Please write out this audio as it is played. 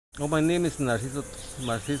Oh, my name is Narciso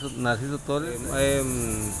Torres. I am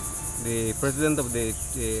the president of the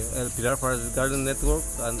El Pilar Forest Garden Network,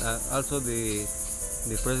 and also the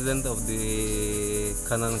president of the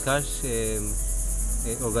Kanankash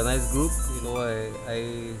organized group. You know,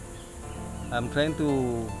 I'm trying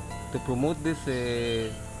to promote this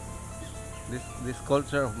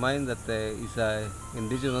culture of mine that is a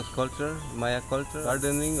indigenous culture, Maya culture,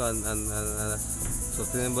 gardening and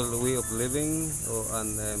sustainable way of living,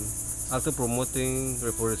 and also promoting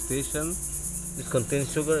reforestation. It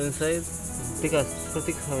contains sugar inside. Take a top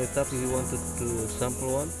if you wanted to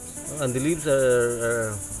sample one. And the leaves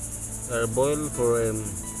are boiled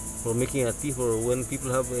for making a tea for when people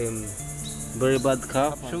have very bad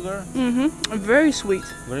cough. Sugar. Very sweet.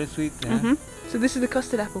 Very sweet. Yeah. So this is the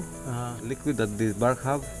custard apple. Liquid that the bark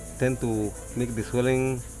have tend to make the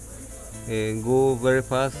swelling go very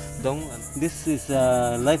fast down. This is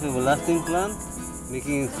a life everlasting plant,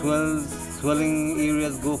 making swelling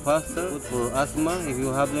areas go faster. Good for asthma. If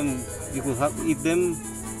you have them, you could eat them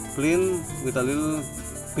plain with a little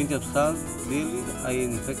pinch of salt daily. Eye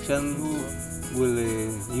infection, you will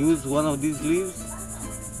use one of these leaves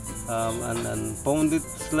and pound it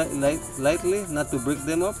lightly, not to break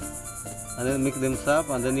them up, and then make them soft,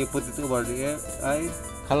 and then you put it over the eye.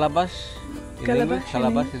 Calabash in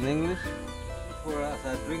English. For as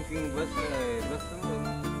a drinking vessel.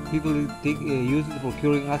 People use it for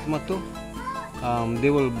curing asthma too. They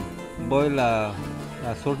will boil a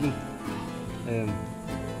certain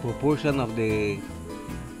proportion of the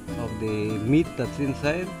meat that's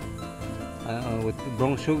inside with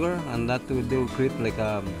brown sugar, and that they will create like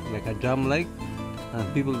a jam-like.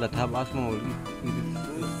 And people that have asthma will eat it.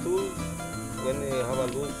 Loose stools when you have a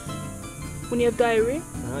loose. When you have diarrhea?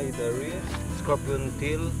 Diarrhea. Scorpion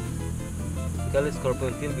tail. We call it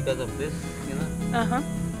scorpion tail because of this, you know.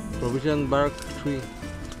 Provision bark tree.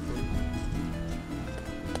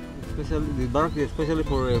 Especially the bark is especially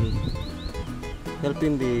for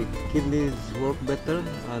helping the kidneys work better,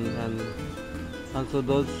 and also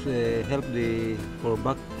those help for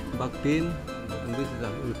back pain. And this is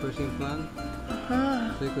a refreshing plant.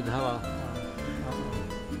 So you could have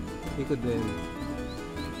you could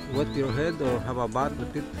wet your head or have a bath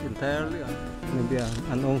with it entirely. Maybe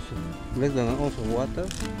an ounce, less than an ounce of water,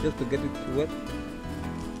 just to get it wet.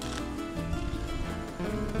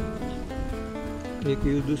 You can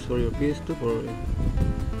use this for your face too,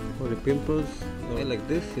 for the pimples, or like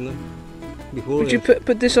this, you know. Before would you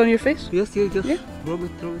put this on your face? Yes, you just rub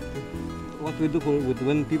it. What we do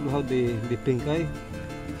when people have the pink eye,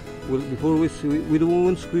 before we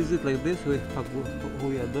don't squeeze it like this. We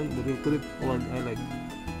are done. We will put it over the eye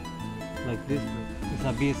like this. It's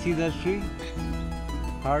a cedar tree,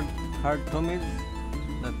 hard tomates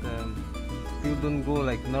that still don't go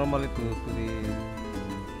like normally to the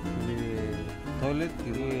toilet.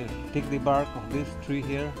 You take the bark of this tree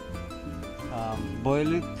here,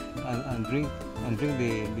 boil it, and drink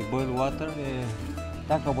the boiled water.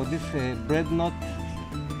 Talk about this bread nut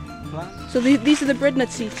plant. So these are the bread nut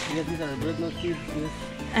seeds? Yes, these are the bread nut seeds, yes.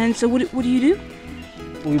 And so what do you do?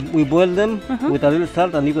 We boil them with a little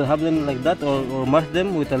salt, and you can have them like that, or mash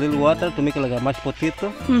them with a little water to make it like a mashed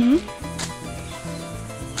potato.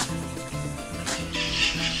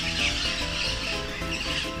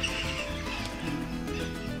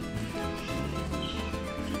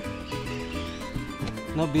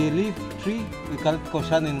 Now the leaf tree, we call it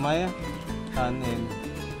koshan in Maya, and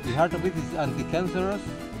the heart of it is anti-cancerous.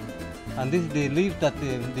 And this is the leaf that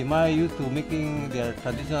the Maya used to making their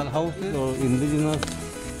traditional houses or indigenous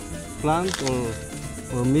plants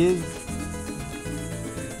or maize.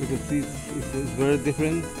 You can see it's very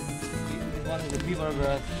different. One is the beaver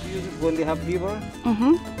grass. When they have fever,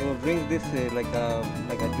 they will drink this like a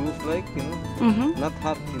juice, you know, not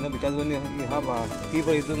hot, you know, because when you have a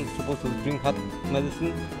fever, you don't supposed to drink hot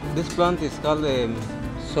medicine. This plant is called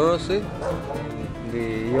sorose.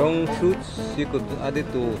 The young shoots, you could add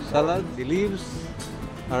it to salad. The leaves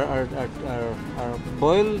are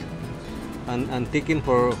boiled and taken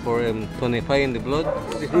for tonifying the blood.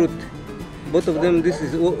 The fruit, both of them, this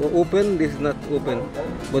is open, this is not open.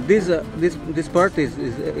 But this part is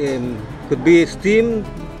could be steamed.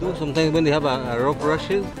 Sometimes when they have a rough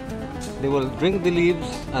rashes, they will drink the leaves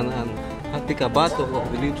and take a bath of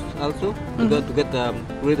the leaves also to get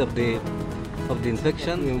rid of the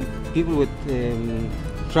infection. People with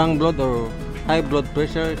strong blood or high blood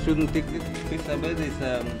pressure shouldn't take it. Pisabed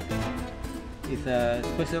is a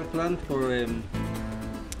special plant for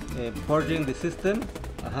purging the system.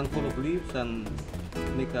 A handful of leaves and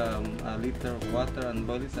make a liter of water and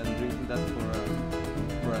boil it and drink that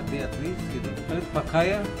for a day at least. You know.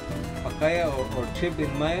 Pakaya pacaya or chip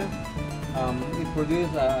in Maya. It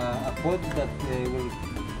produces a pod that will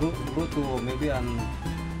grow to maybe an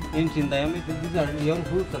inch in diameter. These are young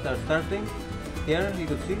fruits that are starting. Here you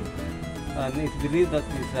can see, and it's believed that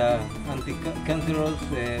it's anti-cancerous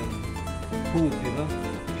food, you know.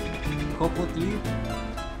 Coconut leaf,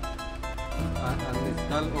 and it's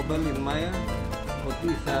called obel in Maya, but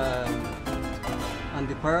it's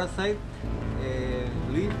anti-parasite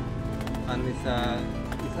leaf, and it's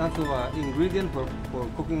also an ingredient for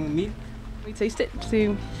cooking meat. We taste it to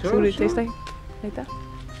see Sure, what it sure. tastes like that.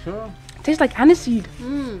 Sure. It tastes like aniseed.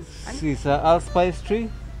 It's an allspice tree.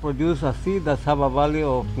 Produce a seed that have a value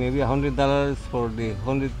of maybe $100 for the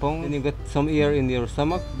 100 pounds. Then you get some air in your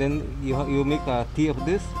stomach. Then you make a tea of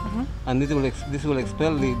this, and this will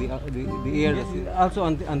expel the air. Also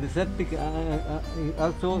antiseptic,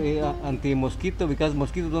 also anti-mosquito, because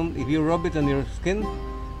mosquito don't. If you rub it on your skin,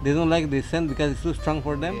 they don't like the scent because it's too strong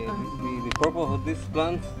for them. The purpose of these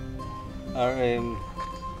plants are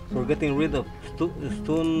for getting rid of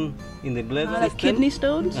stone in the blood Like system. kidney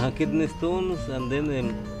stones. Kidney stones, and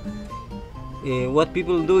then what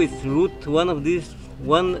people do is root one of these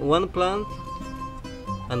one plant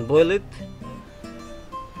and boil it.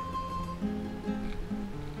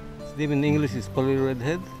 Its name in English is poly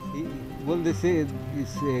redhead. Well, they say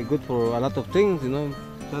it's good for a lot of things, you know.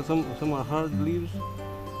 Some are hard leaves,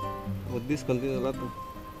 but this contains a lot of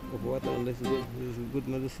water, and this is good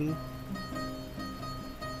medicine.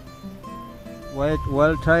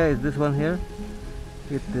 Wild chaya is this one here.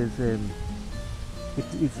 It is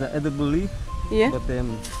it's an edible leaf, Yeah. but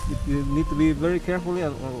you need to be very carefully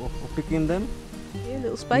of picking them. Yeah,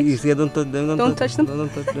 little You spikes. see, don't touch them. Don't touch them? Don't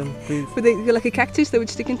touch them, please. Would they like a cactus that would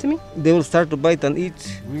stick into me? They will start to bite on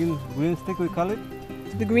each green stick, we call it.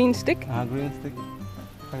 The green stick. Green stick.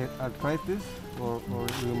 Arthritis or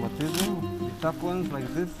rheumatism. The tough ones like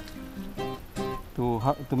this to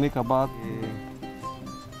make a bath.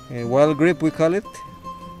 A wild grape, we call it.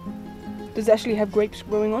 Does it actually have grapes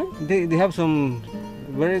growing on it? They have some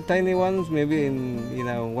very tiny ones, maybe in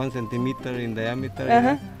 1 centimeter in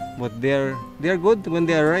diameter. But they are good when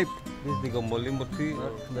they are ripe. This is the gombolimbo tree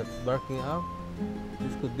that's barking out.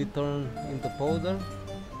 This could be turned into powder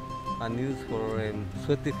and used for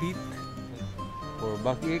sweaty feet, for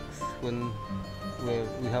backaches when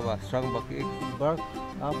we have a strong backache. Bark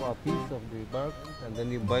up a piece of the bark, and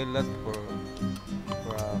then you boil that for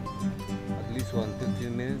at least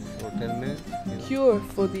 15 minutes or 10 minutes. Cure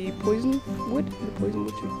for the poison wood. The poison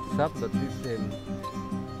wood tree. Sap that is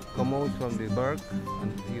come out from the bark,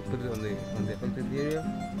 and you put it on the affected area,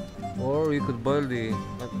 or you could boil the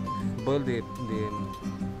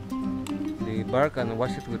bark and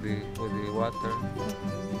wash it with the water.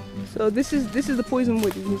 So this is the poison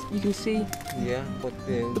wood. You can see Yeah, but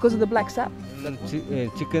because of the black sap.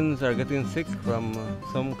 chickens are getting sick from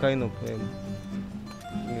some kind of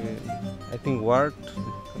I think wart.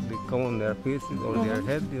 They come on their faces or their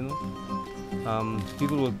head, you know.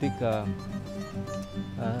 People will take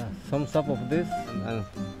some sap of this and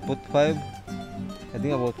put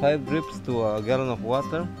about 5 drips to a gallon of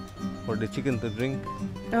water for the chicken to drink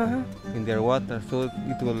in their water, so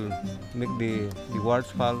it will make the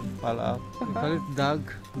warts fall out. We call it dog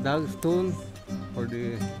stone for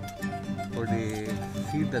the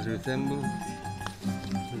seed that resembles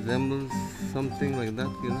something like that,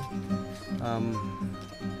 you know.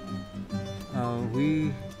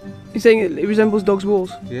 You're saying it resembles dog's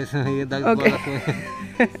balls? Yes, yeah, dog's Okay. ball as well.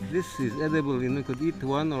 This is edible, you know. You could eat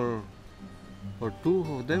 1 or 2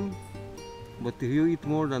 of them, but if you eat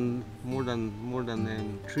more than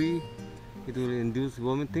 3, it will induce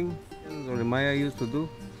vomiting. Or the Maya used to do,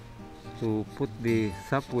 to put the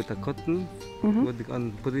sap with a cotton,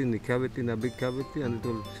 and put it in the cavity, in a big cavity, and it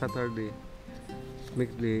will shatter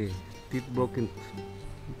make the teeth broken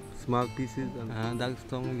small pieces. And dog's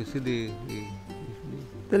tongue, you see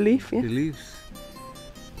The leaf, yeah. the leaves.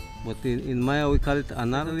 But in Maya we call it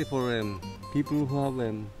anarali for people who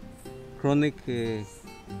have chronic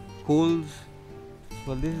colds.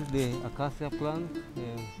 Well, this is the acacia plant.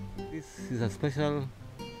 This is a special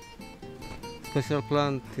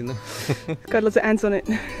plant, you know. It's got lots of ants on it.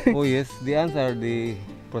 Oh yes, the ants are the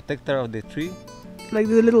protector of the tree. Like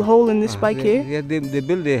the little hole in this spike here. Yeah, they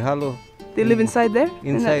build a hollow. They live inside there?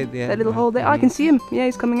 In Inside, that little hole there? Oh, I can see him. Yeah,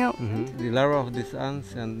 he's coming out. The larva of these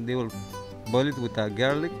ants, and they will boil it with a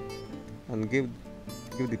garlic and give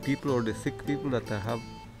the people or the sick people that have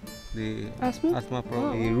the asthma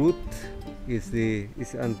problem. The root is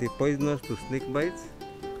anti-poisonous to snake bites.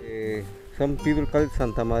 Some people call it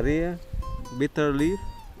Santa Maria, bitter leaf,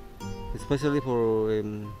 especially for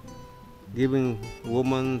giving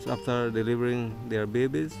women after delivering their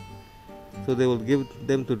babies. So they will give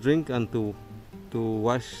them to drink and to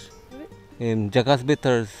wash. Jackass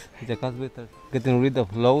bitters, getting rid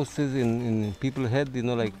of losses in people's head,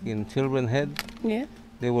 like in children's head. Yeah.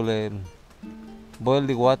 They will boil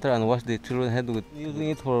the water and wash the children's head with using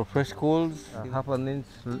it for fresh colds, half an inch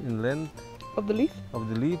in length. Of the leaf? Of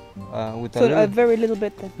the leaf. With so a very little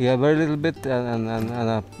bit then? Yeah, very little bit and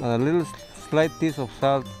a little slight taste of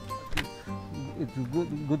salt. It's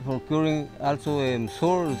good for curing also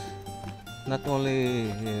sores, not only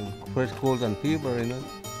fresh cold and fever,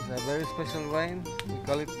 It's a very special wine. We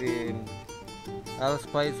call it the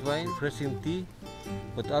allspice wine, fresh in tea,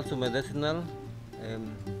 but also medicinal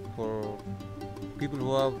for people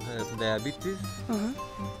who have diabetes.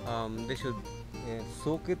 They should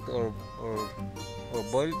soak it or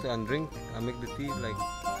boil it and drink and make the tea like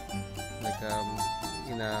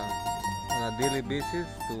on a daily basis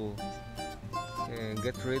to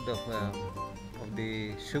get rid of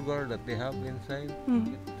the sugar that they have inside.